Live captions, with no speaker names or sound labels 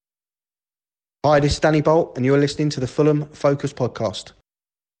Hi, this is Danny Bolt, and you're listening to the Fulham Focus podcast.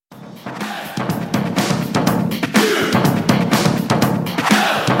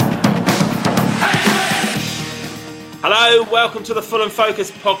 Hello, welcome to the Fulham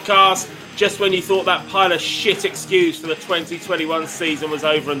Focus podcast. Just when you thought that pile of shit excuse for the 2021 season was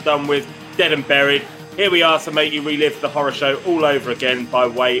over and done with, dead and buried, here we are to make you relive the horror show all over again by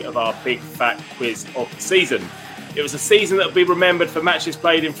way of our big fat quiz of the season. It was a season that will be remembered for matches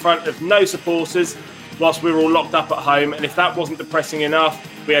played in front of no supporters whilst we were all locked up at home, and if that wasn't depressing enough,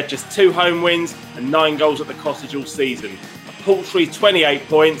 we had just 2 home wins and 9 goals at the Cottage all season. A paltry 28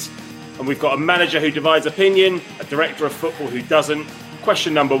 points, and we've got a manager who divides opinion, a director of football who doesn't.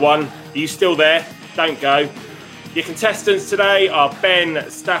 Question number 1, are you still there? Don't go. Your contestants today are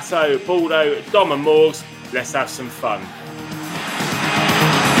Ben, Stato, Baldo, Dom and Morgs. Let's have some fun.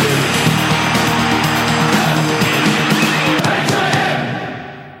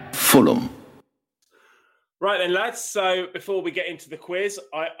 Fulham. Right then, lads. So before we get into the quiz,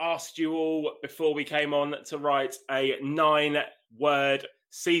 I asked you all before we came on to write a 9-word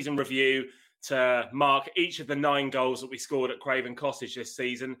season review to mark each of the 9 goals that we scored at Craven Cottage this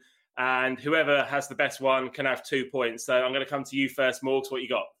season. And whoever has the best one can have 2 points. So I'm going to come to you first, Morgs. What you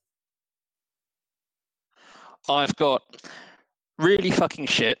got? I've got really fucking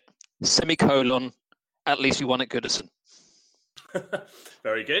shit, semicolon, at least we won at Goodison.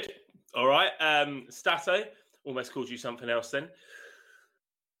 Very good. All right. Stato, almost called you something else then.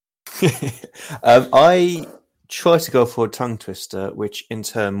 I try to go for a tongue twister, which in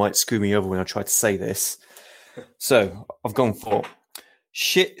turn might screw me over when I try to say this. So I've gone for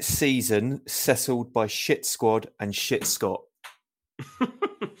shit season settled by shit squad and shit Scott.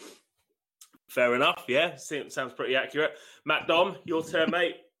 Fair enough. Yeah, sounds pretty accurate. Matt Dom, your turn,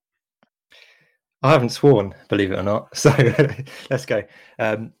 mate. I haven't sworn, believe it or not. So let's go.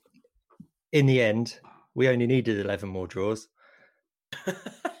 In the end, we only needed 11 more draws.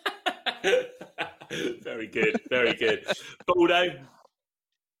 Very good. Very good. Baldo?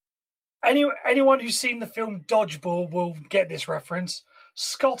 Anyone who's seen the film Dodgeball will get this reference.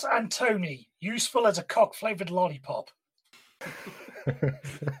 Scott and Tony, useful as a cock-flavoured lollipop.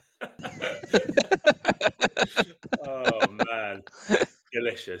 Oh, man.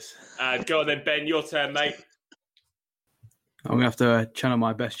 Delicious. Go on then, Ben, your turn, mate. I'm going to have to channel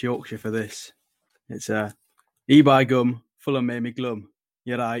my best Yorkshire for this. It's E-by gum, Fulham made me glum.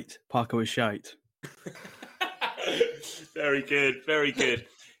 You're right, Parker was shite. Very good, very good.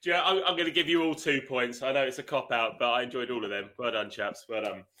 Do you know, I'm going to give you all 2 points. I know it's a cop-out, but I enjoyed all of them. Well done, chaps. Well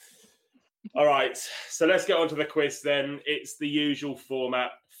done. All right, so let's get on to the quiz then. It's the usual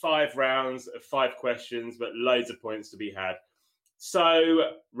format, 5 rounds of 5 questions, but loads of points to be had.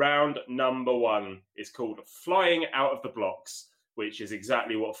 So round number 1 is called Flying Out of the Blocks, which is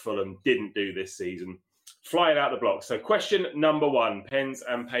exactly what Fulham didn't do this season. Flying out the blocks. So question number 1, pens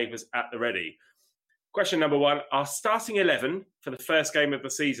and papers at the ready. Question number 1, our starting 11 for the first game of the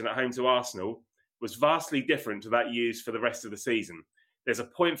season at home to Arsenal was vastly different to that used for the rest of the season. There's a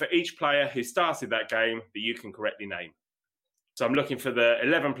point for each player who started that game that you can correctly name. So I'm looking for the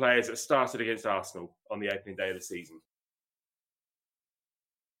 11 players that started against Arsenal on the opening day of the season.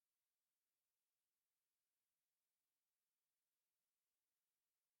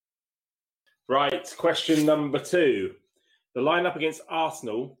 Right, question number 2. The lineup against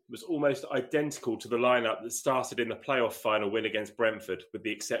Arsenal was almost identical to the lineup that started in the playoff final win against Brentford, with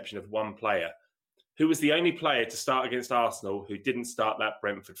the exception of one player. Who was the only player to start against Arsenal who didn't start that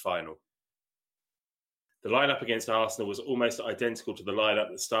Brentford final? The lineup against Arsenal was almost identical to the lineup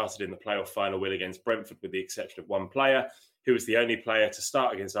that started in the playoff final win against Brentford, with the exception of one player. Who was the only player to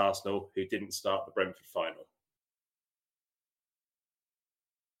start against Arsenal who didn't start the Brentford final?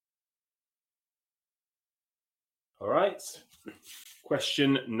 All right.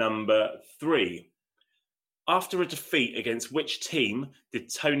 Question number 3. After a defeat against which team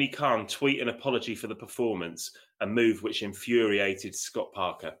did Tony Khan tweet an apology for the performance, a move which infuriated Scott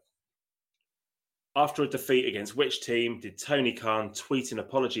Parker? After a defeat against which team did Tony Khan tweet an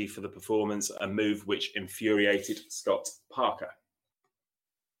apology for the performance, a move which infuriated Scott Parker?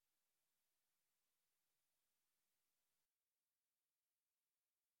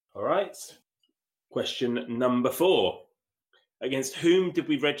 All right. Question number 4. Against whom did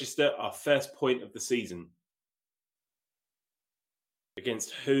we register our first point of the season?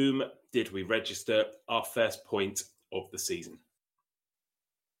 Against whom did we register our first point of the season?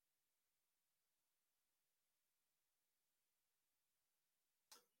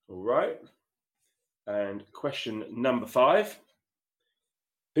 All right. And question number 5.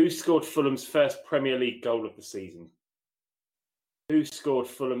 Who scored Fulham's first Premier League goal of the season? Who scored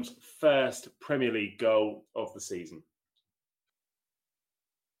Fulham's first Premier League goal of the season?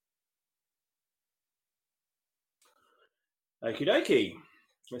 Okie dokie.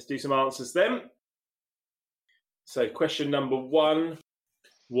 Let's do some answers then. So question number 1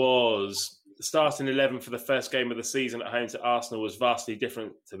 was the starting 11 for the first game of the season at home to Arsenal was vastly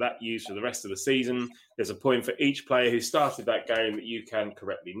different to that used for the rest of the season. There's a point for each player who started that game that you can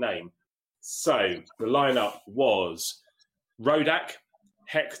correctly name. So the lineup was Rodak,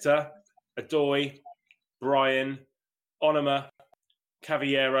 Hector, Adoy, Brian, Onoma,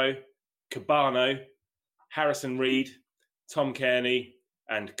 Cavallero, Cabano, Harrison Reed, Tom Kearney,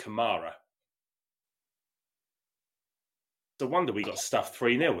 and Kamara. It's a wonder we got stuffed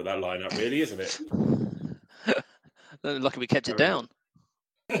 3-0 with that lineup, really, isn't it? Lucky we kept it down.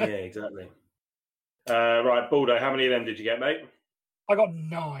 Yeah, exactly. Right, Baldo, how many of them did you get, mate? I got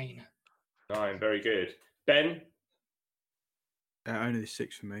 9. 9, very good. Ben? Only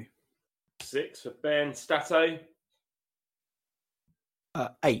 6 for me. 6 for Ben. Stato?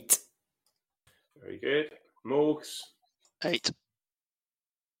 8. Very good. Morgs? 8.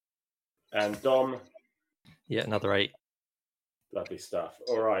 And Dom? Yeah, another 8. Lovely stuff.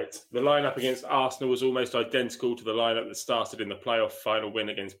 All right. The lineup against Arsenal was almost identical to the lineup that started in the playoff final win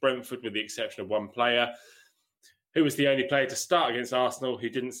against Brentford, with the exception of one player, who was the only player to start against Arsenal who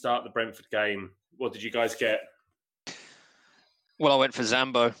didn't start the Brentford game. What did you guys get? Well, I went for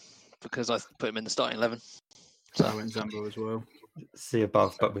Zambo because I put him in the starting 11. So I went Zambo as well. See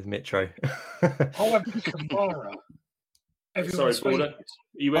above, but with Mitro. I went for Kamara. Sorry, Baldo.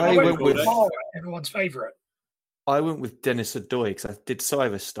 You I went went with with- Baldo? Kamara, everyone's favourite. I went with Dennis Adoy because I did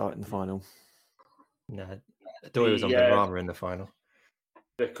Cyrus start in the final. No, Adoy was on Benrahma in the final.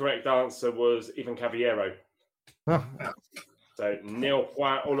 The correct answer was Ivan Cavallero. Oh. So 0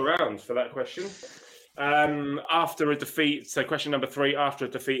 point all around for that question. After a defeat, so question number 3, after a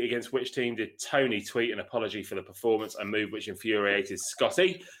defeat against which team did Tony tweet an apology for the performance, a move which infuriated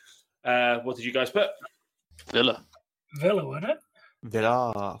Scotty? What did you guys put? Villa. Villa, wasn't it?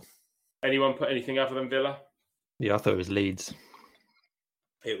 Villa. Anyone put anything other than Villa? Yeah, I thought it was Leeds.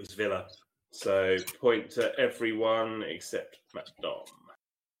 It was Villa. So point to everyone except Matt Dom.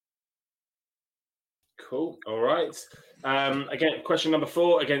 Cool. All right. Again, question number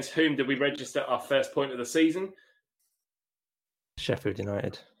 4. Against whom did we register our first point of the season? Sheffield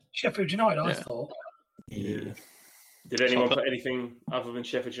United. Sheffield United, I Yeah. thought. Yeah. Did anyone put anything other than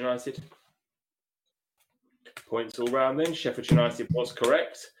Sheffield United? Points all round then. Sheffield United was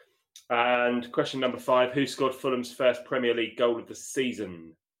correct. And question number 5, who scored Fulham's first Premier League goal of the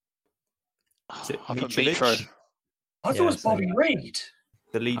season? Is it I put Mitrovic? Mitro. I thought Yeah, it was Bobby same. Reed.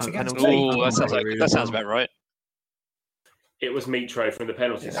 The Leeds Against penalty. Leeds. Oh, that sounds about right. It was Mitro from the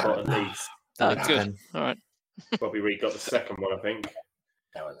penalty spot at Leeds. Oh, Leeds good. 10. All right. Bobby Reed got the second one, I think.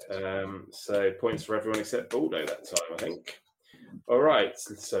 So points for everyone except Baldo that time, I think. All right.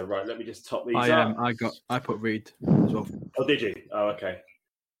 So right, let me just top these up. I put Reed as well. Oh, did you? Oh, okay.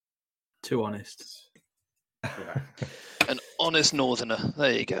 Too honest. Yeah. An honest northerner.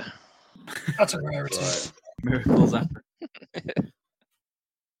 There you go. That's a rarity. Right. Miracles happen.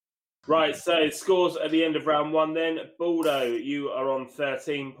 Right, so scores at the end of round 1 then. Baldo, you are on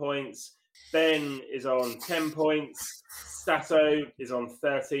 13 points. Ben is on 10 points. Stato is on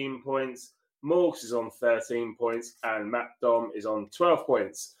 13 points. Morgs is on 13 points. And Matt Dom is on 12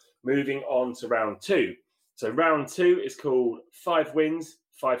 points. Moving on to round 2. So round 2 is called 5 wins,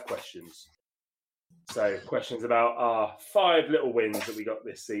 5 questions. So questions about our 5 little wins that we got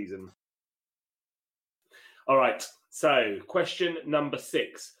this season. All right, so question number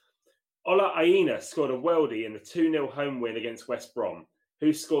 6. Ola Aina scored a worldie in the 2-0 home win against West Brom.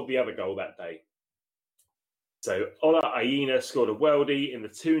 Who scored the other goal that day? So Ola Aina scored a worldie in the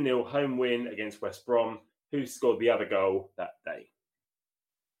 2-0 home win against West Brom. Who scored the other goal that day?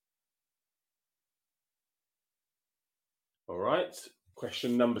 All right.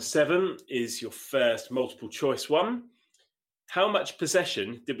 Question number 7 is your first multiple choice one. How much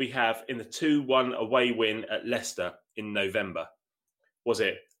possession did we have in the 2-1 away win at Leicester in November? Was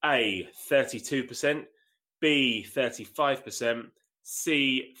it A, 32%, B, 35%,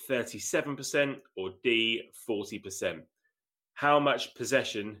 C, 37%, or D, 40%? How much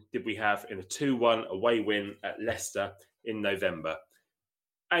possession did we have in a 2-1 away win at Leicester in November?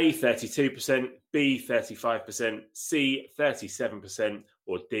 A, 32%, B, 35%, C, 37%,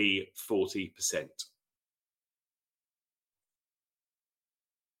 or D, 40%?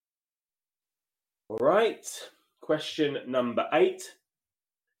 All right. Question number 8.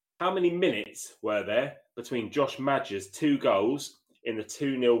 How many minutes were there between Josh Madger's 2 goals in the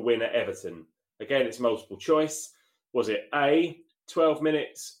 2-0 win at Everton? Again, it's multiple choice. Was it A, 12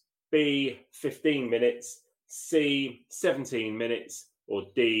 minutes, B, 15 minutes, C, 17 minutes, or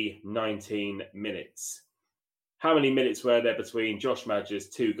D, 19 minutes? How many minutes were there between Josh Maja's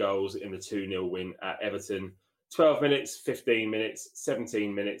 2 goals in the 2-0 win at Everton? 12 minutes, 15 minutes,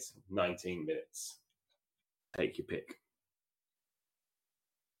 17 minutes, 19 minutes. Take your pick.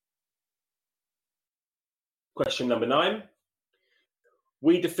 Question number 9.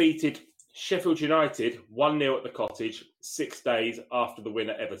 We defeated Sheffield United 1-0 at the Cottage 6 days after the win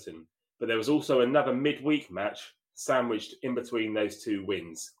at Everton. But there was also another midweek match sandwiched in between those 2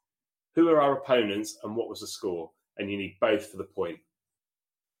 wins. Who are our opponents and what was the score? And you need both for the point.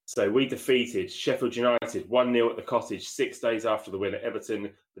 So we defeated Sheffield United 1-0 at the Cottage 6 days after the win at Everton,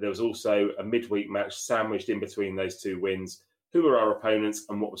 but there was also a midweek match sandwiched in between those 2 wins. Who were our opponents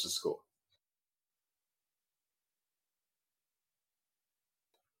and what was the score?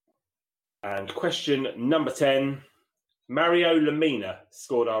 And question number 10. Mario Lemina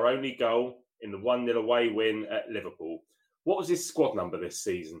scored our only goal in the 1-0 away win at Liverpool. What was his squad number this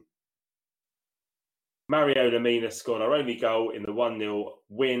season? Mario Lemina scored our only goal in the 1-0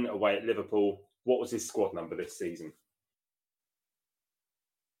 win away at Liverpool. What was his squad number this season?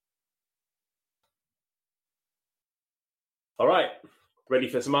 All right, ready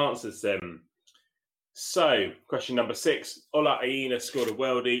for some answers then. So, question number 6. Ola Aina scored a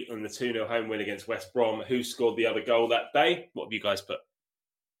worldie on the 2-0 home win against West Brom. Who scored the other goal that day? What have you guys put?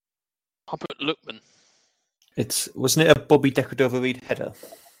 I'll put Lookman. Wasn't it a Bobby Decordova-Reid header?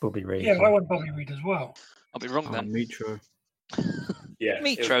 Bobby Reid. Yeah, I went Bobby Reid as well. I'll be wrong then. Mitro. Yeah,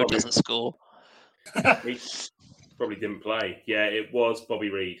 Mitro doesn't score. He probably didn't play. Yeah, it was Bobby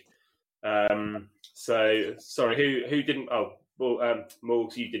Reid. So, sorry, who didn't? Oh, well,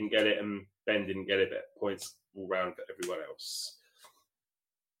 Morgs, you didn't get it, and Ben didn't get it, but points all round for everyone else.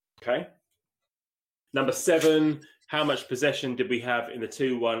 Okay. Number 7, how much possession did we have in the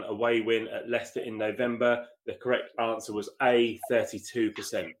 2-1 away win at Leicester in November? The correct answer was A,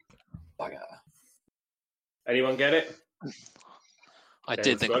 32%. Anyone get it? I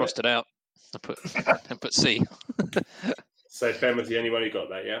did, then crossed it out. I put C. So Ben was the only one who got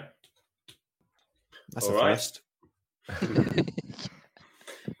that, yeah? That's all a right. first.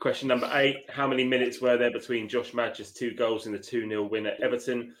 Question number 8. How many minutes were there between Josh Maja's 2 goals in the 2-0 win at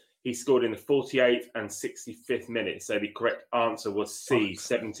Everton? He scored in the 48th and 65th minute. So the correct answer was C,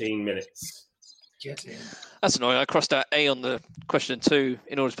 17 minutes. Get in. That's annoying. I crossed out A on the question 2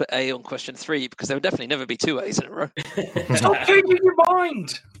 in order to put A on question 3 because there would definitely never be 2 A's in a row. Stop changing your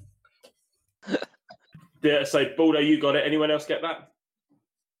mind. Yeah, so Baldo, you got it. Anyone else get that?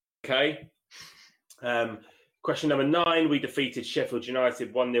 Okay. Question number 9. We defeated Sheffield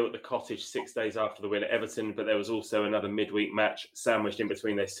United 1-0 at the Cottage 6 days after the win at Everton, but there was also another midweek match sandwiched in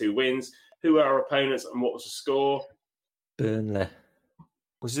between those 2 wins. Who were our opponents and what was the score? Burnley.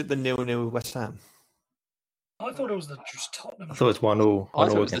 Was it the 0-0 with West Ham? I thought it was just Tottenham. I thought it was 1-1. I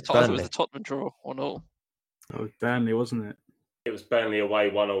thought it was Burnley. the Tottenham draw 1-1. That was Burnley, wasn't it? It was Burnley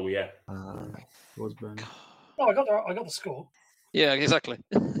away 1-1, yeah. It was Burnley. No, I got the score. Yeah, exactly.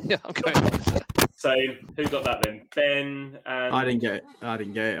 Yeah, I'm going. So who got that then? Ben and... I didn't get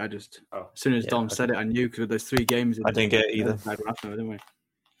it. I just, Oh. as soon as Dom said it, I knew because there's 3 games. I didn't get it either. Didn't we?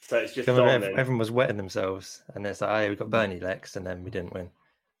 So it's just Come Dom on, then. everyone was wetting themselves, and it's like, hey, we got Burnley Lex, and then we didn't win.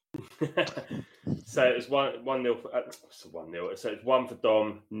 So it was 1-0 for 1-0. So it's 1 for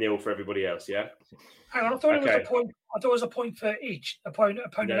Dom, 0 for everybody else, yeah? Hang on, I thought it was Okay. a point. I thought it was a point for each opponent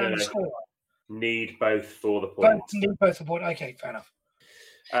No, and no. the scorer. Need both for the point. Both a point. Okay, fair enough.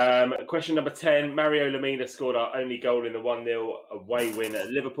 Question number 10. Mario Lemina scored our only goal in the 1-0 away win at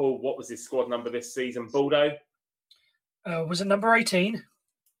Liverpool. What was his squad number this season, Baldo? Was it number 18?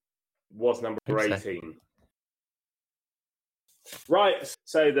 Was number I think 18. Right,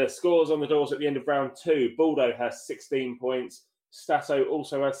 so the scores on the doors at the end of round 2. Baldo has 16 points. Stato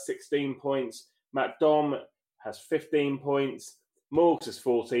also has 16 points. Matt Dom has 15 points. Morgs has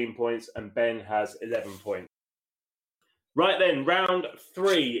 14 points. And Ben has 11 points. Right then, round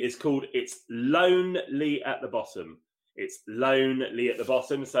 3 is called It's Lonely at the Bottom. It's Lonely at the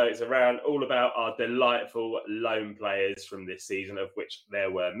Bottom. So it's a round all about our delightful lone players from this season, of which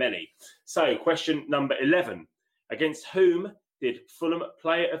there were many. So question number 11. Against whom did Fulham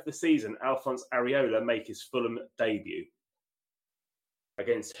Player of the Season Alphonse Areola make his Fulham debut?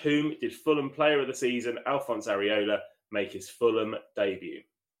 Against whom did Fulham Player of the Season Alphonse Areola make his Fulham debut?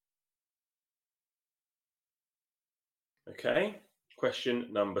 Okay, question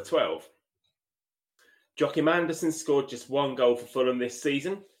number 12. Joachim Andersen scored just 1 goal for Fulham this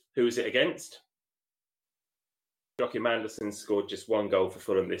season. Who was it against? Joachim Andersen scored just 1 goal for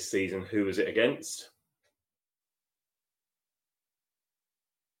Fulham this season. Who was it against?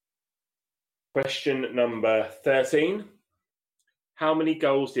 Question number 13. How many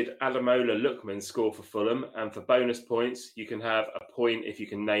goals did Ademola Lookman score for Fulham? And for bonus points, you can have a point if you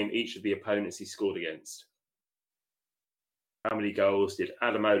can name each of the opponents he scored against. How many goals did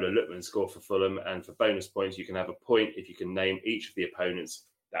Ademola Lookman score for Fulham? And for bonus points, you can have a point if you can name each of the opponents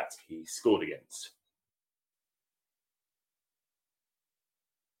that he scored against.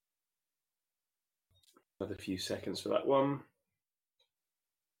 Another few seconds for that one.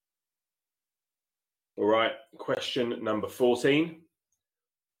 All right, question number 14.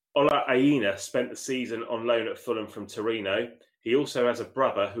 Ola Aina spent the season on loan at Fulham from Torino. He also has a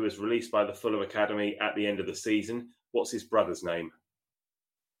brother who was released by the Fulham Academy at the end of the season. What's his brother's name?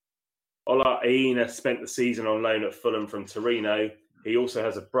 Ola Aina spent the season on loan at Fulham from Torino. He also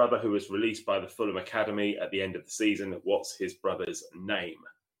has a brother who was released by the Fulham Academy at the end of the season. What's his brother's name?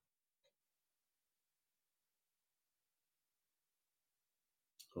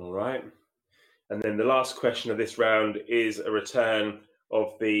 All right. And then the last question of this round is a return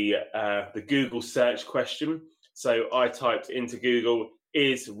of the Google search question. So I typed into Google,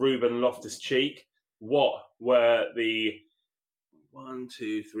 is Ruben Loftus-Cheek? What were the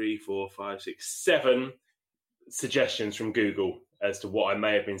 7 suggestions from Google as to what I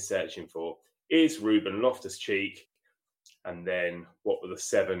may have been searching for? Is Ruben Loftus-Cheek? And then what were the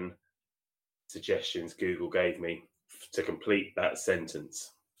 7 suggestions Google gave me to complete that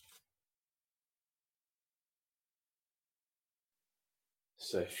sentence?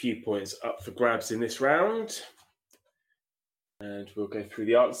 So a few points up for grabs in this round. And we'll go through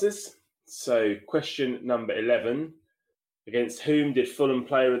the answers. So question number 11. Against whom did Fulham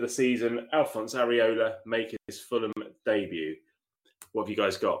Player of the Season Alphonse Areola make his Fulham debut? What have you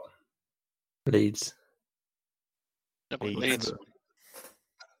guys got? Leeds. Leeds.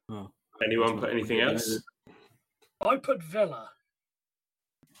 Oh. Anyone put anything else? I put Villa.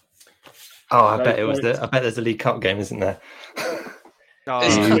 Oh, I bet there's a League Cup game, isn't there?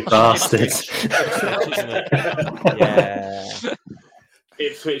 Oh, you bastards. Yeah.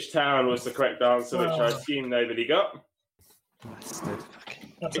 Ipswich Town was the correct answer, which I assume nobody got.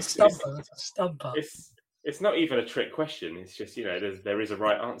 That's a stumper. That's a stumper. It's not even a trick question. It's just, there is a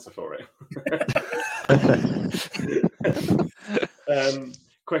right answer for it.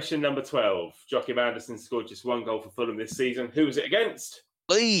 Question number 12. Joachim Andersen scored just 1 goal for Fulham this season. Who was it against?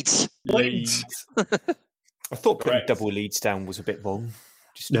 Leeds. I thought putting double Leeds down was a bit wrong.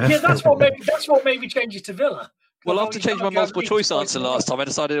 That's what made me change it to Villa. Well, after changing my multiple choice answer last time, I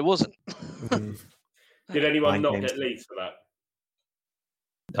decided it wasn't. Did anyone not get Leeds for that?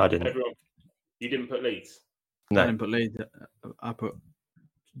 I didn't. Everyone, you didn't put Leeds? No. I didn't put Leeds. I put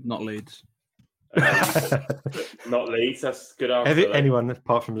not Leeds. Not Leeds. That's a good answer. Anyone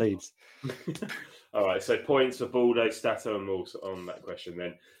apart from Leeds. All right. So points for Baldo, Stato, and Morse on that question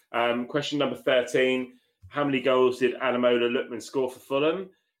then. Question number 13. How many goals did Ademola Lookman score for Fulham?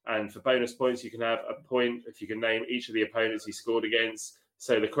 And for bonus points, you can have a point if you can name each of the opponents he scored against.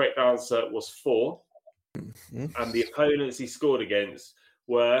 So the correct answer was 4. Mm-hmm. And the opponents he scored against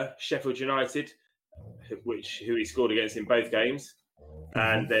were Sheffield United, who he scored against in both games. Mm-hmm.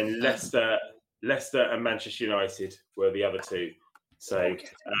 And then Leicester and Manchester United were the other 2. So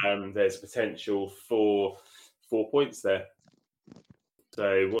there's potential for 4 points there.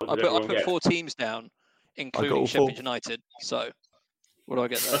 So what did everyone get? I put 4 teams down, including Sheffield United. So what do I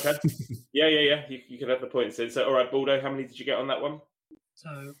get there? Okay. Yeah. You can have the points in. So all right, Baldo, how many did you get on that one?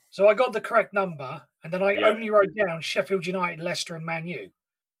 So I got the correct number, and then I only wrote down Sheffield United, Leicester, and Man U.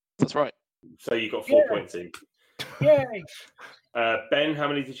 That's right. So you got 4 points in. Yay! Ben, how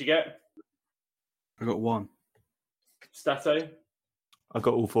many did you get? I got 1. Stato? I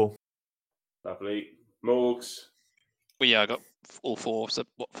got all 4. Lovely. Morgs? Well, yeah, I got all 4. So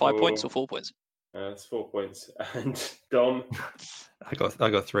what, 5 points or 4 points? That's 4 points. And Dom? I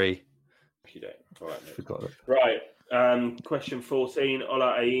got 3. You don't. All right. Forgot it. Right. Question 14.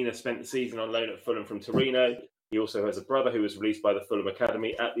 Ola Aina spent the season on loan at Fulham from Torino. He also has a brother who was released by the Fulham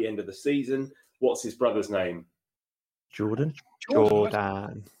Academy at the end of the season. What's his brother's name? Jordan. Oh.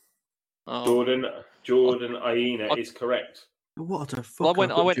 Jordan Aina is correct. What the fuck?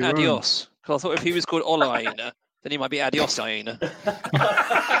 Well, I went Adios, because I thought if he was called Ola Aina, then he might be Adios Aina.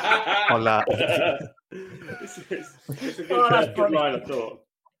 Ola. It's a good line of thought.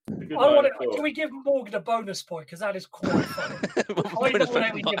 Can we give Morgan a bonus point? Because that is quite funny. I don't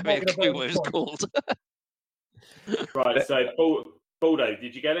want to give Morgan a bonus point. Called. Right, so Baldo,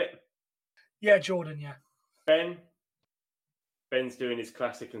 did you get it? Yeah, Jordan, yeah. Ben's doing his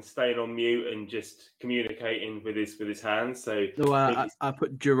classic and staying on mute and just communicating with his hands. So no, I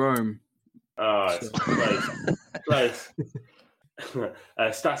put Jerome. It's close.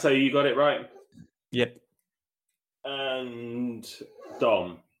 Stato, you got it right? Yep. And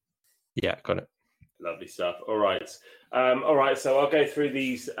Dom. Yeah, got it. Lovely stuff. All right. So I'll go through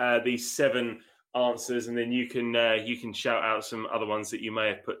these 7 answers, and then you can shout out some other ones that you may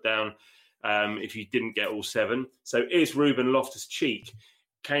have put down if you didn't get all 7. So is Ruben Loftus-Cheek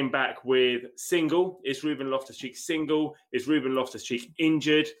came back with single? Is Ruben Loftus-Cheek single? Is Ruben Loftus-Cheek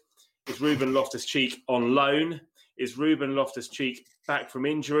injured? Is Ruben Loftus-Cheek on loan? Is Ruben Loftus-Cheek back from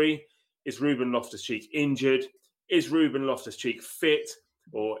injury? Is Ruben Loftus-Cheek injured? Is Ruben Loftus-Cheek fit?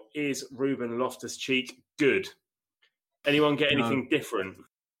 Or is Ruben Loftus-Cheek good? Anyone get anything different?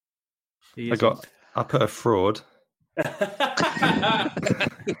 I put a fraud.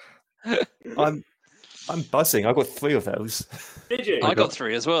 I'm buzzing. I got 3 of those. Did you? I got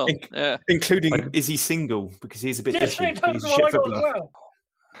 3 as well. Yeah. Including is he single? Because he's a bit Yes, fishy. that's He's a what shit I got as footballer. well.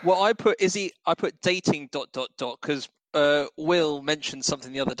 Well, I put dating ... because Will mentioned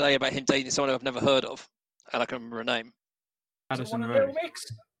something the other day about him dating someone I've never heard of, and I can remember her name. Is it Addison one of Little Rae. Mix?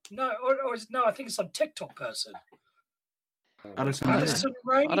 No, no, I think it's some TikTok person. Addison Rae. Addison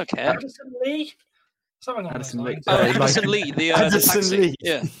Ray? I don't care. Addison Lee? Something like Addison that. Lee. Oh, like- Addison Lee, the Addison taxi. Lee.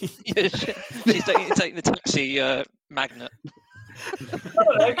 Yeah, yeah, she's taking the taxi magnet.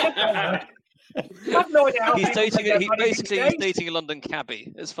 I have no idea how He's people dating. get He money these basically he's days. dating a London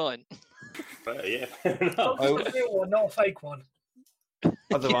cabbie. It's fine. Yeah. Oh, it's a real one, not a fake one.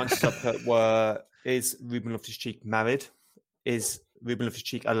 Other answers I put were: is Ruben Loftus-Cheek married? Is Ruben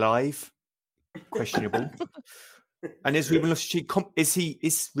Loftus-Cheek alive? Questionable. And is Ruben Loftus-Cheek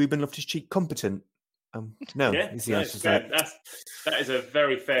is Ruben Loftus-Cheek competent? No, Yeah, is the no, answer to fair. that. That is a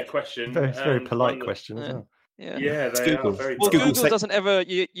very fair question. Very, very and polite one that- question as Yeah. well. Yeah. Yeah, It's they Google. are very It's Well, Google Google say- doesn't ever.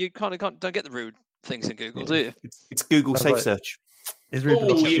 You kind of don't get the rude things in Google, do you? It's Google What Safe about- Search. Is Ruben Oh,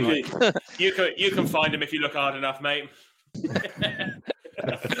 Loftus-Cheek you can find them if you look hard enough, mate.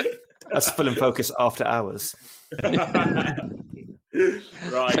 That's Full and Focus after hours.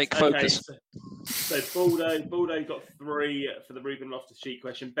 Right. Fake focus. So Baldo got 3 for the Ruben Loftus-Cheek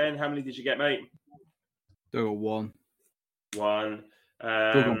question. Ben, how many did you get, mate? Still got 1. 1.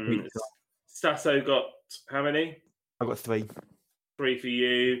 Still got Pete. Stasso got how many? I got 3. 3 for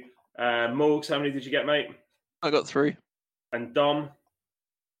you. Morgs, how many did you get, mate? I got 3. And Dom?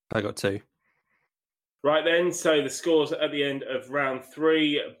 I got 2. Right then, so the scores at the end of round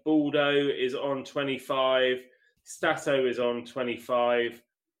 3. Baldo is on 25. Stasso is on 25.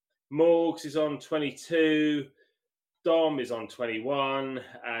 Morgs is on 22. Dom is on 21.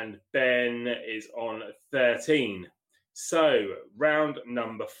 And Ben is on 13. So, round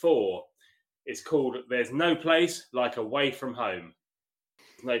number 4 is called There's No Place Like Away From Home.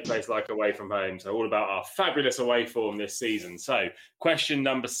 No place like away from home. So, all about our fabulous away form this season. So, question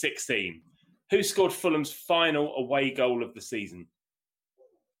number 16. Who scored Fulham's final away goal of the season?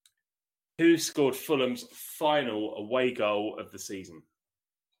 Who scored Fulham's final away goal of the season?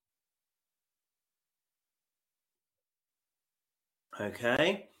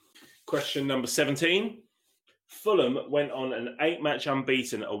 Okay. Question number 17. Fulham went on an 8-match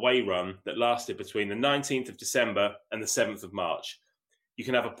unbeaten away run that lasted between the 19th of December and the 7th of March. You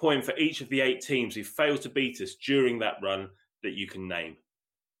can have a point for each of the 8 teams who failed to beat us during that run that you can name.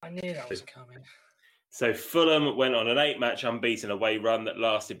 I knew that was coming. So Fulham went on an 8-match unbeaten away run that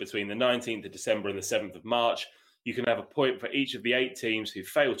lasted between the 19th of December and the 7th of March. You can have a point for each of the 8 teams who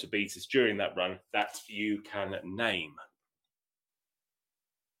failed to beat us during that run that you can name.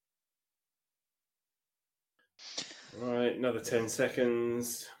 All right, another 10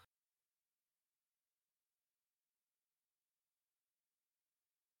 seconds.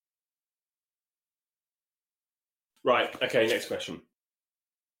 Right, okay, next question.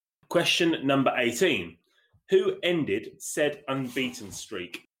 Question number 18. Who ended said unbeaten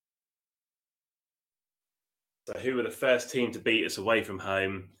streak? So who were the first team to beat us away from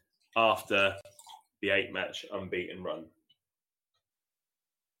home after the 8-match unbeaten run?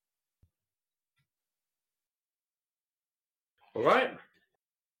 All right.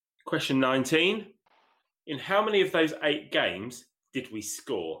 Question 19. In how many of those 8 games did we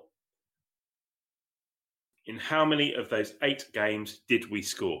score? In how many of those 8 games did we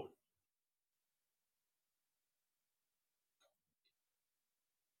score?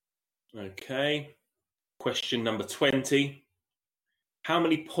 Okay. Question number 20. How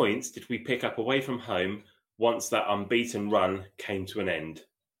many points did we pick up away from home once that unbeaten run came to an end?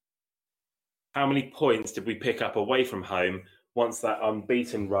 How many points did we pick up away from home once that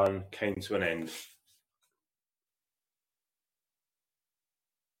unbeaten run came to an end?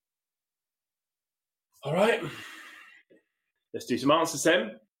 All right. Let's do some answers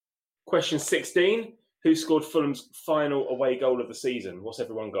then. Question 16. Who scored Fulham's final away goal of the season? What's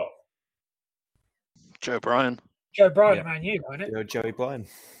everyone got? Joe Bryan. Joe Bryan, Yeah. Man U, wasn't it? You know, Joey Bryan.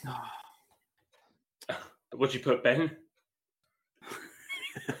 What'd you put, Ben?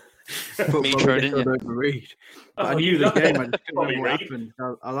 Put Me Bobby thrown Dick in, on over Reed. But I Oh, knew you the love game. I just couldn't Bobby remember what Reed. happened.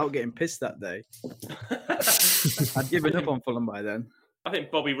 I was out getting pissed that day. I'd given up on Fulham by then. I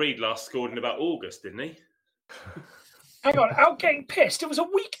think Bobby Reed last scored in about August, didn't he? Hang on, out getting pissed. It was a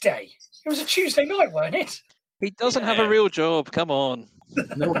weekday. It was a Tuesday night, weren't it? he doesn't have a Yeah. real job. Come on.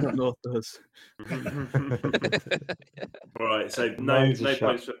 No one up north does. Right, so Mine's a no shot.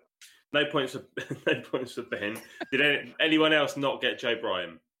 points for no points for Ben. Did anyone else not get Joe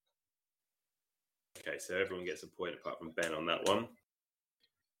Bryan? Okay, so everyone gets a point apart from Ben on that one.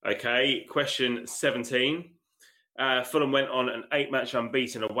 Okay, question 17. Fulham went on an 8-match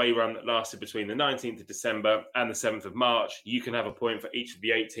unbeaten away run that lasted between the 19th of December and the 7th of March. You can have a point for each of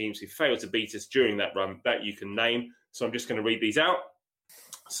the 8 teams who failed to beat us during that run that you can name. So I'm just going to read these out.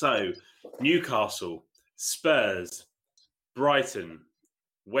 So, Newcastle, Spurs, Brighton,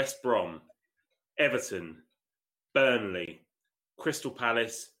 West Brom, Everton, Burnley, Crystal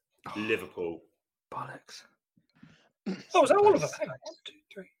Palace, Liverpool. Bollocks. Oh, was that all of them? Hang on. 1, 2,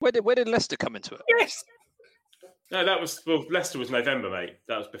 3. Where did Leicester come into it? Yes. No, that was Leicester was November, mate.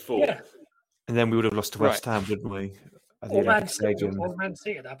 That was before. Yeah. And then we would have lost to West Ham, wouldn't we? At the Or Man Olympic City. Stadium. Or Man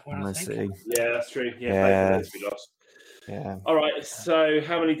City at that point, I Man think. City. Yeah, that's true. Yeah, Yeah. both of those we lost. Yeah. All right. So,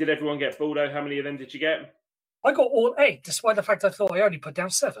 how many did everyone get? Baldo, how many of them did you get? I got all 8, despite the fact I thought I only put down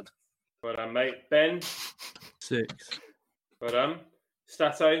 7. Well done, mate. Ben, 6. well done.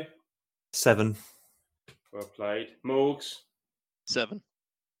 Stato, 7. well played. Morgs 7.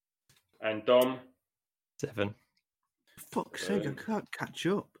 and Dom. 7. Fuck's sake, I can't catch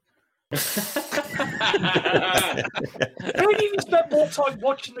up. Maybe if you spent more time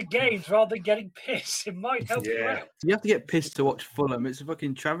watching the games rather than getting pissed, it might help you Yeah. out. You have to get pissed to watch Fulham. It's a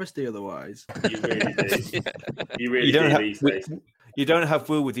fucking travesty otherwise. You really do. You really You don't do have- these days. You don't have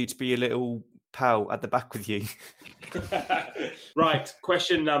Will with you to be your little pal at the back with you. Right.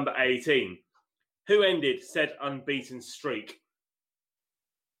 Question number 18. Who ended said unbeaten streak?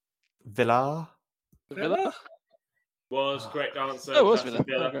 Villar? Villa? Was correct answer. Oh, it was Aston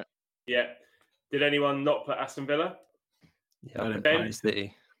Villa. Oh, great. Yeah. Did anyone not put Aston Villa? Yeah, I didn't Ben? put any-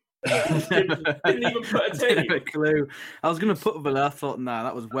 City. Didn't even put a Didn't team. have a clue. I was going to put Villa. I thought, nah,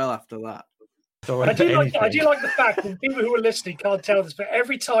 that was well after that. Don't I do put like anything. the fact that people who are listening can't tell this, but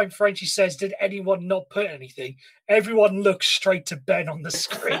every time Frenchie says, "Did anyone not put anything?" everyone looks straight to Ben on the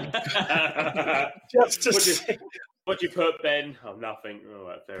screen just to What'd you- see. What'd you put, Ben? Oh, nothing. All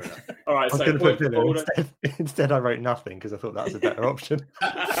right, fair enough. All right, I was so going to point put for Villa. Baldo. Instead, I wrote nothing because I thought that was a better option.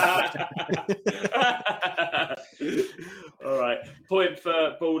 All right, point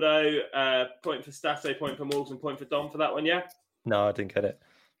for Baldo, point for Stato, point for Morgs, and point for Dom for that one, yeah? No, I didn't get it.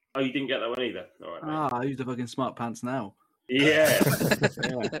 Oh, you didn't get that one either. All right, mate. I use the fucking smart pants now. Yeah.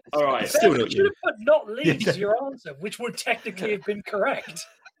 Yeah. All right. Still You don't should have put "not Leeds" Yeah. as your answer, which would technically have been correct.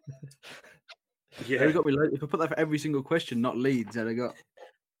 Yeah. Yeah. Got me, if I put that for every single question, not Leeds, I'd have got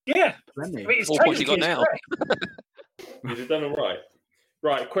Yeah, plenty. I mean, it's 4 points you got technically now. correct. You'd have done all right.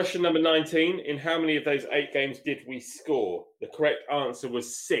 Right, question number 19. In how many of those 8 games did we score? The correct answer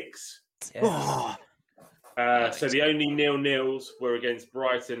was 6. Oh, So the only nil-nils were against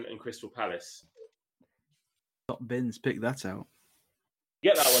Brighton and Crystal Palace. top bins, pick that out.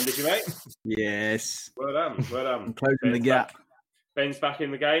 Get that one, did you, mate? Yes. Well done, well done. I'm closing the Ben's gap. back- Ben's back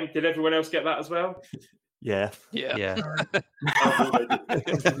in the game. Did everyone else get that as well? Yeah. Yeah. Yeah.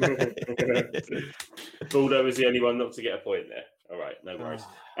 Baldo was the only one not to get a point there. All right, no worries.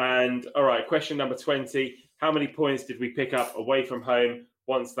 And all right, question number 20. How many points did we pick up away from home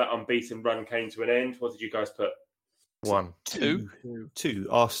once that unbeaten run came to an end? What did you guys put? 1. 2. 2.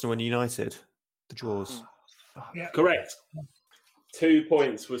 Arsenal and United. The draws. Correct. 2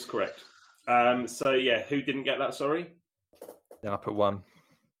 points was correct. So yeah, who didn't get that? Sorry. No, I put 1.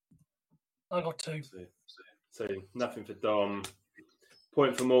 I got 2. So nothing for Dom.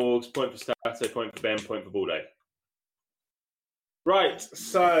 Point for Morgs, point for Stato, point for Ben, point for Baldo. Right,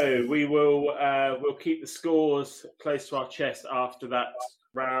 so we will we'll keep the scores close to our chest after that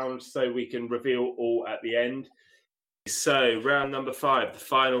round, so we can reveal all at the end. So round number 5, the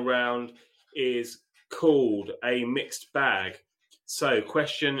final round, is called a mixed bag. So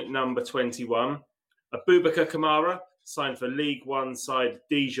question number 21: Abubakar Kamara signed for League One side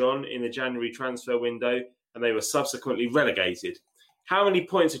Dijon in the January transfer window, and they were subsequently relegated. How many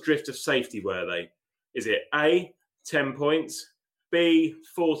points adrift of safety were they? Is it A, 10 points, B,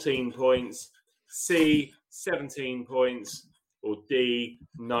 14 points, C, 17 points, or D,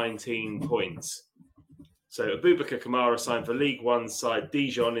 19 points? So Abubakar Kamara signed for League One side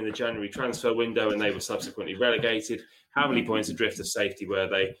Dijon in the January transfer window, and they were subsequently relegated. How many points adrift of safety were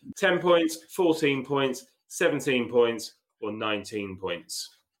they? 10 points, 14 points, 17 points, or 19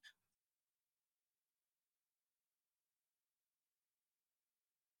 points?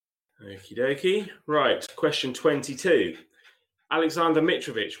 Okie dokie. Right, question 22. Alexander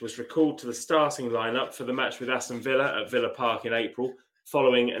Mitrovic was recalled to the starting lineup for the match with Aston Villa at Villa Park in April,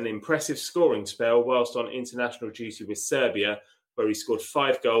 following an impressive scoring spell whilst on international duty with Serbia, where he scored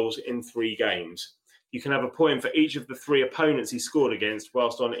 5 goals in 3 games. You can have a point for each of the 3 opponents he scored against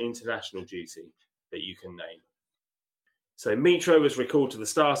whilst on international duty that you can name. So Mitro was recalled to the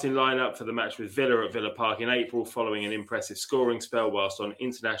starting lineup for the match with Villa at Villa Park in April, following an impressive scoring spell whilst on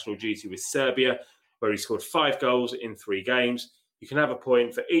international duty with Serbia, where he scored 5 goals in 3 games. You can have a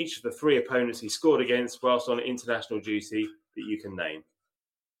point for each of the 3 opponents he scored against whilst on international duty that you can name.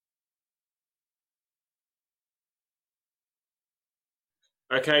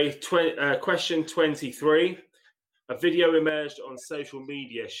 Okay, question 23. A video emerged on social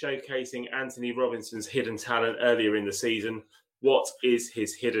media showcasing Anthony Robinson's hidden talent earlier in the season. What is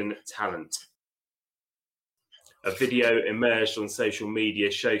his hidden talent? A video emerged on social media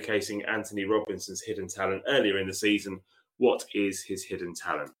showcasing Anthony Robinson's hidden talent earlier in the season. What is his hidden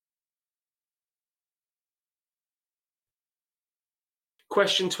talent?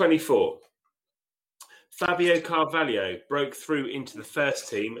 Question 24. Fabio Carvalho broke through into the first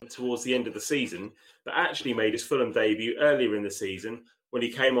team towards the end of the season, but actually made his Fulham debut earlier in the season when he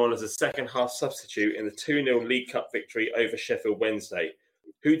came on as a second-half substitute in the 2-0 League Cup victory over Sheffield Wednesday.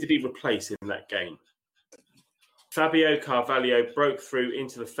 Who did he replace in that game? Fabio Carvalho broke through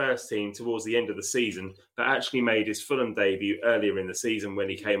into the first team towards the end of the season, but actually made his Fulham debut earlier in the season when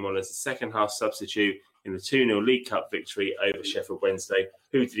he came on as a second-half substitute in the 2-0 League Cup victory over Sheffield Wednesday.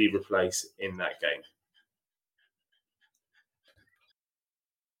 Who did he replace in that game?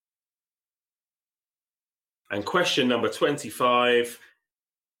 And question number 25.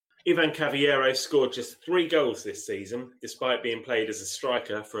 Ivan Cavallero scored just 3 goals this season, despite being played as a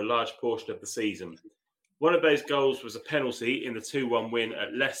striker for a large portion of the season. One of those goals was a penalty in the 2-1 win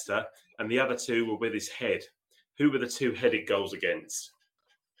at Leicester, and the other 2 were with his head. Who were the 2 headed goals against?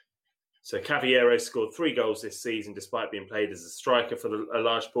 So Cavallero scored 3 goals this season, despite being played as a striker for a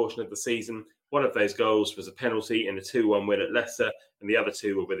large portion of the season. One of those goals was a penalty in the 2-1 win at Leicester, and the other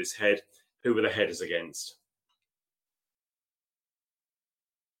 2 were with his head. Who were the headers against?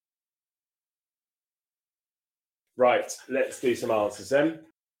 Right, let's do some answers then.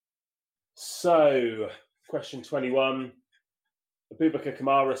 So, question 21. Abubakar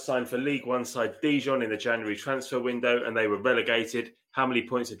Kamara signed for League One side Dijon in the January transfer window, and they were relegated. How many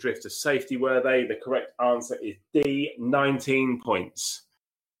points adrift of safety were they? The correct answer is D, 19 points.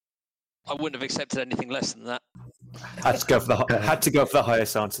 I wouldn't have accepted anything less than that. Had to go for the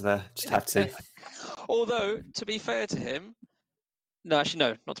highest answer there. Just had to. Although, to be fair to him, no, actually,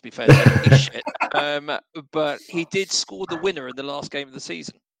 no, not to be fair to him, he's shit. But he did score the winner in the last game of the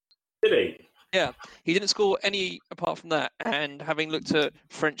season. Did he? Yeah, he didn't score any apart from that. And having looked at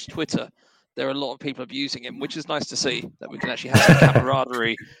French Twitter, there are a lot of people abusing him, which is nice to see that we can actually have some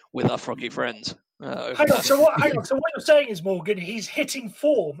camaraderie with our froggy friends. Hang on. So what you're saying is, Morgan, he's hitting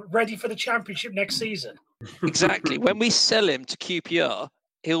form, ready for the Championship next season. Exactly. When we sell him to QPR,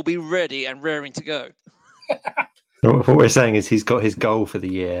 he'll be ready and raring to go. What we're saying is he's got his goal for the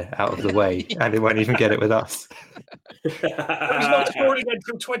year out of the way, and he won't even get it with us. He's not scoring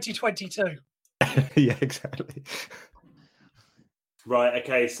until 2022. Yeah, exactly. Right,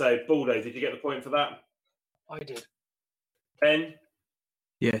 okay, so Baldo, did you get the point for that? I did. Ben?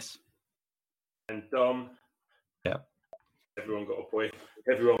 Yes. And Dom? Yeah. Everyone got a point.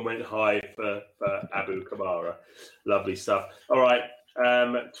 Everyone went high for Abu Kamara. Lovely stuff. All right,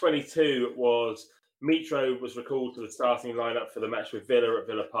 22 was... Mitro was recalled to the starting lineup for the match with Villa at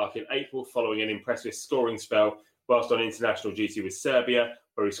Villa Park in April, following an impressive scoring spell whilst on international duty with Serbia,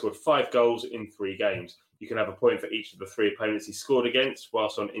 where he scored 5 goals in 3 games. You can have a point for each of the 3 opponents he scored against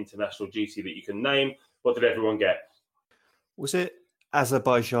whilst on international duty that you can name. What did everyone get? Was it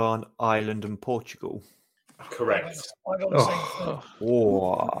Azerbaijan, Ireland, and Portugal? Correct. I got the same thing.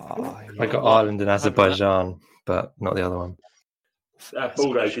 Oh, I got Ireland and Azerbaijan, but not the other one.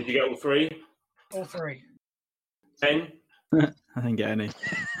 Baldo, did you get all 3? All 3. Ben? I didn't get any.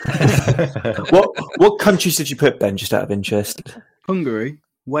 What countries did you put, Ben, just out of interest? Hungary,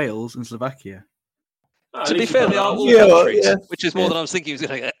 Wales, and Slovakia. To be fair, they are all countries, which is more than I was thinking he was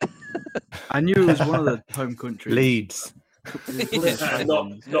going to get. I knew it was one of the home countries. Leeds.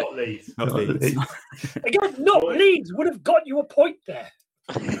 Not Leeds. Not Leeds. Again, not Leeds would have got you a point there.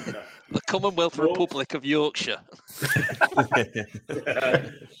 The Commonwealth Republic of Yorkshire.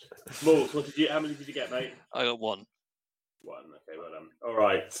 Malls, how many did you get, mate? I got one. Okay, well done. All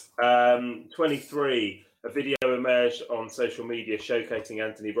right. 23. A video emerged on social media showcasing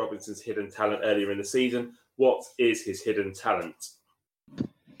Anthony Robinson's hidden talent earlier in the season. What is his hidden talent?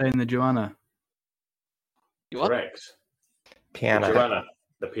 Playing the Joanna. You what? Correct. Piano. The Joanna.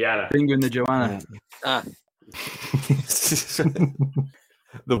 The piano. Fingering the Joanna. Ah.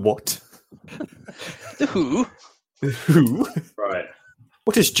 The what? The who? Who? Right.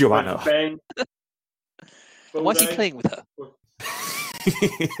 What is Joanna? Ben. Why is he playing with her?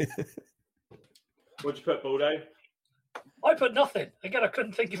 What'd you put, Baldo? I put nothing. Again, I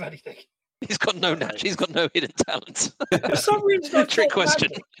couldn't think of anything. He's got no He's got no hidden talents. For some reason, I Trick thought question.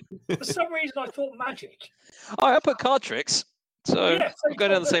 Magic. For some reason, I thought magic. Oh, I put card tricks. So Yeah, we'll go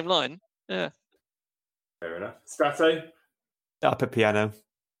down the same line. Yeah. Fair enough. Stato Up at piano.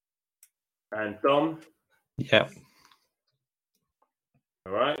 and Dom. Yeah.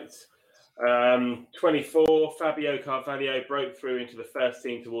 All right. 24, Fabio Carvalho broke through into the first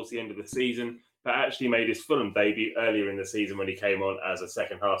team towards the end of the season, but actually made his Fulham debut earlier in the season when he came on as a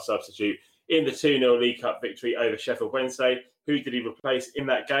second-half substitute in the 2-0 League Cup victory over Sheffield Wednesday. Who did he replace in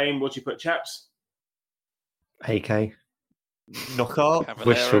that game? What do you put, chaps? AK. Knockout. Cavallero.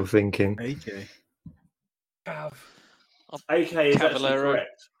 Wishful thinking. AK. Cav. AK is actually Cavallero.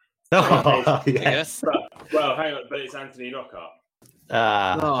 correct. Oh, Yeah. yes. Well, hang on, but it's Anthony Knockout.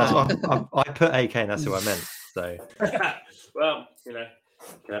 That's what I put AK and that's who I meant. So Well, you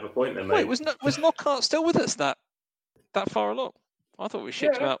can have a point then, mate. Wait, was Knockout still with us that far along? I thought we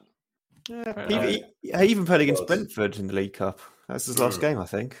shipped him out. He even played against Brentford in the League Cup. That's his last game, I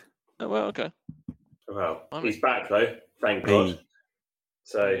think. Oh, well, okay. Well, I he's mean- back though, thank God.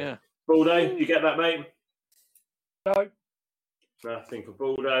 So, Yeah. Baldo, you get that, mate? No. Nothing for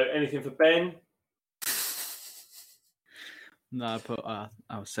Baldo. Anything for Ben? No, I put our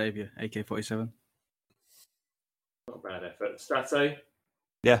saviour, AK-47. Not a bad effort. Stato?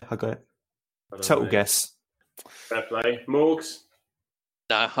 Yeah, I got it. I don't Total know. guess. Fair play. Morgs?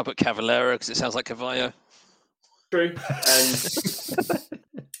 No, I put Cavallero because it sounds like Cavallo. True. And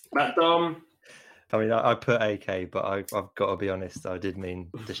Matt Dom? I mean, I put AK, but I've got to be honest. I did mean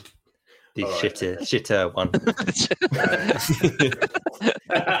the All right. shitter one.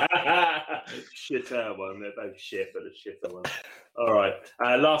 Shitter one. They're both shit, but the shitter one. All right.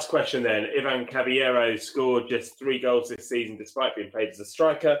 Last question then. Ivan Caballero scored just 3 goals this season despite being played as a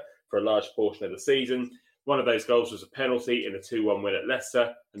striker for a large portion of the season. One of those goals was a penalty in a 2-1 win at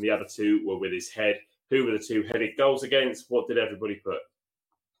Leicester, and the other 2 were with his head. Who were the 2 headed goals against? What did everybody put?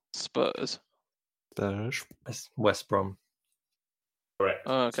 Spurs. Spurs. That's West Brom. Correct.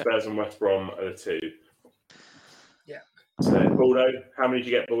 Oh, okay. Spurs and West Brom are the 2. Yeah. So, Baldo, how many did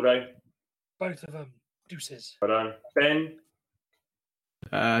you get, Baldo? Both of them. Deuces. Well done. Ben?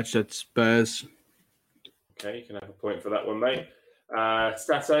 I said Spurs. Okay, you can have a point for that one, mate.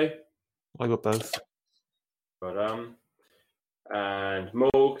 Stato? I got both. Well done. And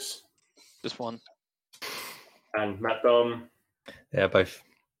Morgs? Just one. And Matt Dom? Yeah, both.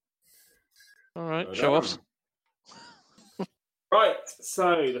 All right, Well show done. offs. Right,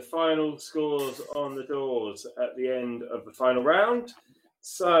 so the final scores on the doors at the end of the final round.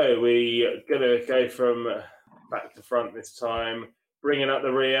 So we're going to go from back to front this time, bringing up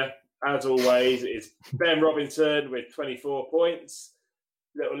the rear. As always, it's Ben Robinson with 24 points.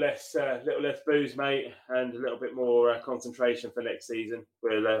 Little less booze, mate, and a little bit more concentration for next season.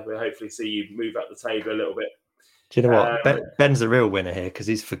 We'll hopefully see you move up the table a little bit. Do you know what? Ben's the real winner here because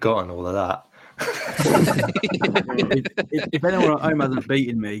he's forgotten all of that. If anyone at home hasn't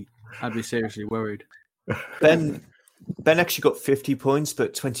beaten me, I'd be seriously worried. Ben actually got 50 points,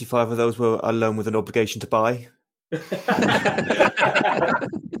 but 25 of those were a loan with an obligation to buy.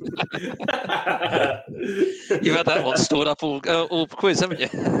 You've had that one stored up all quiz, haven't you?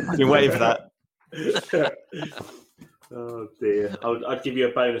 I've been waiting for that. Oh dear! I'd give you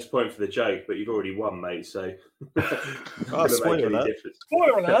a bonus point for the joke, but you've already won, mate. So spoiler alert.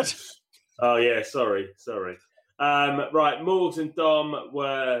 Spoiler alert. Oh yeah, sorry. Right, Morgs and Dom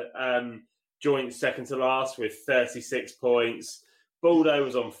were joint second to last with 36 points. Baldo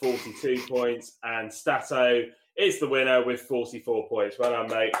was on 42 points, and Stato is the winner with 44 points. Well done,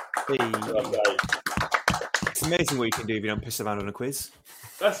 mate. Well done. It's amazing what you can do if you don't piss around on a quiz.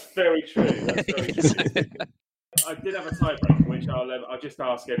 That's very true. I did have a tiebreaker, which I'll just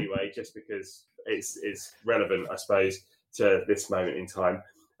ask anyway, just because it's relevant, I suppose, to this moment in time.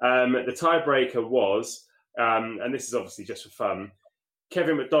 The tiebreaker was, and this is obviously just for fun,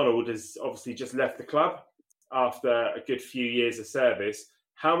 Kevin McDonald has obviously just left the club after a good few years of service.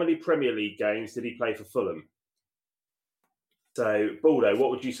 How many Premier League games did he play for Fulham? So, Baldo, what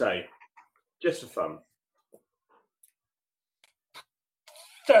would you say? Just for fun.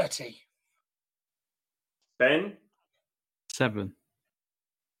 30. Ben? 7.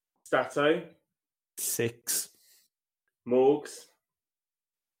 Stato? 6. Morgs?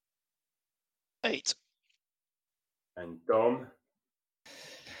 8. And Dom?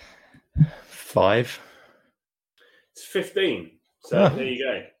 5. It's 15. So there you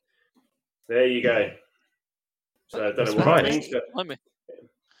go. There you go. So I don't know what that means. But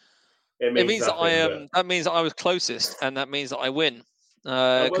It means that I nothing, am. That means that I was closest, and that means that I win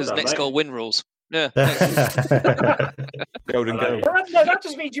well because done, next mate. goal win rules. Yeah. Golden I goal. like Well, no, that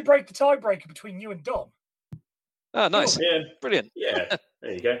just means you break the tiebreaker between you and Dom. Oh, nice. Yeah, Brilliant. yeah.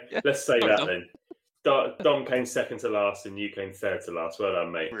 There you go. Yeah. Let's say Well that done. then. Dom came second to last, and you came third to last. Well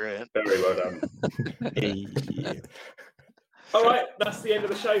done, mate. Brilliant. Very well done. All right, that's the end of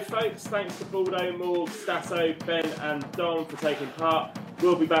the show, folks. Thanks to Baldo, Morg, Stato, Ben, and Dom for taking part.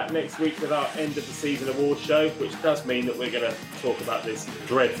 We'll be back next week with our end of the season awards show, which does mean that we're going to talk about this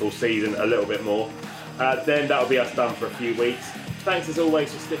dreadful season a little bit more. Then that'll be us done for a few weeks. Thanks as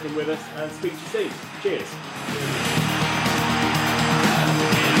always for sticking with us, and speak to you soon. Cheers.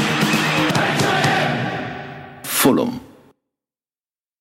 Fulham.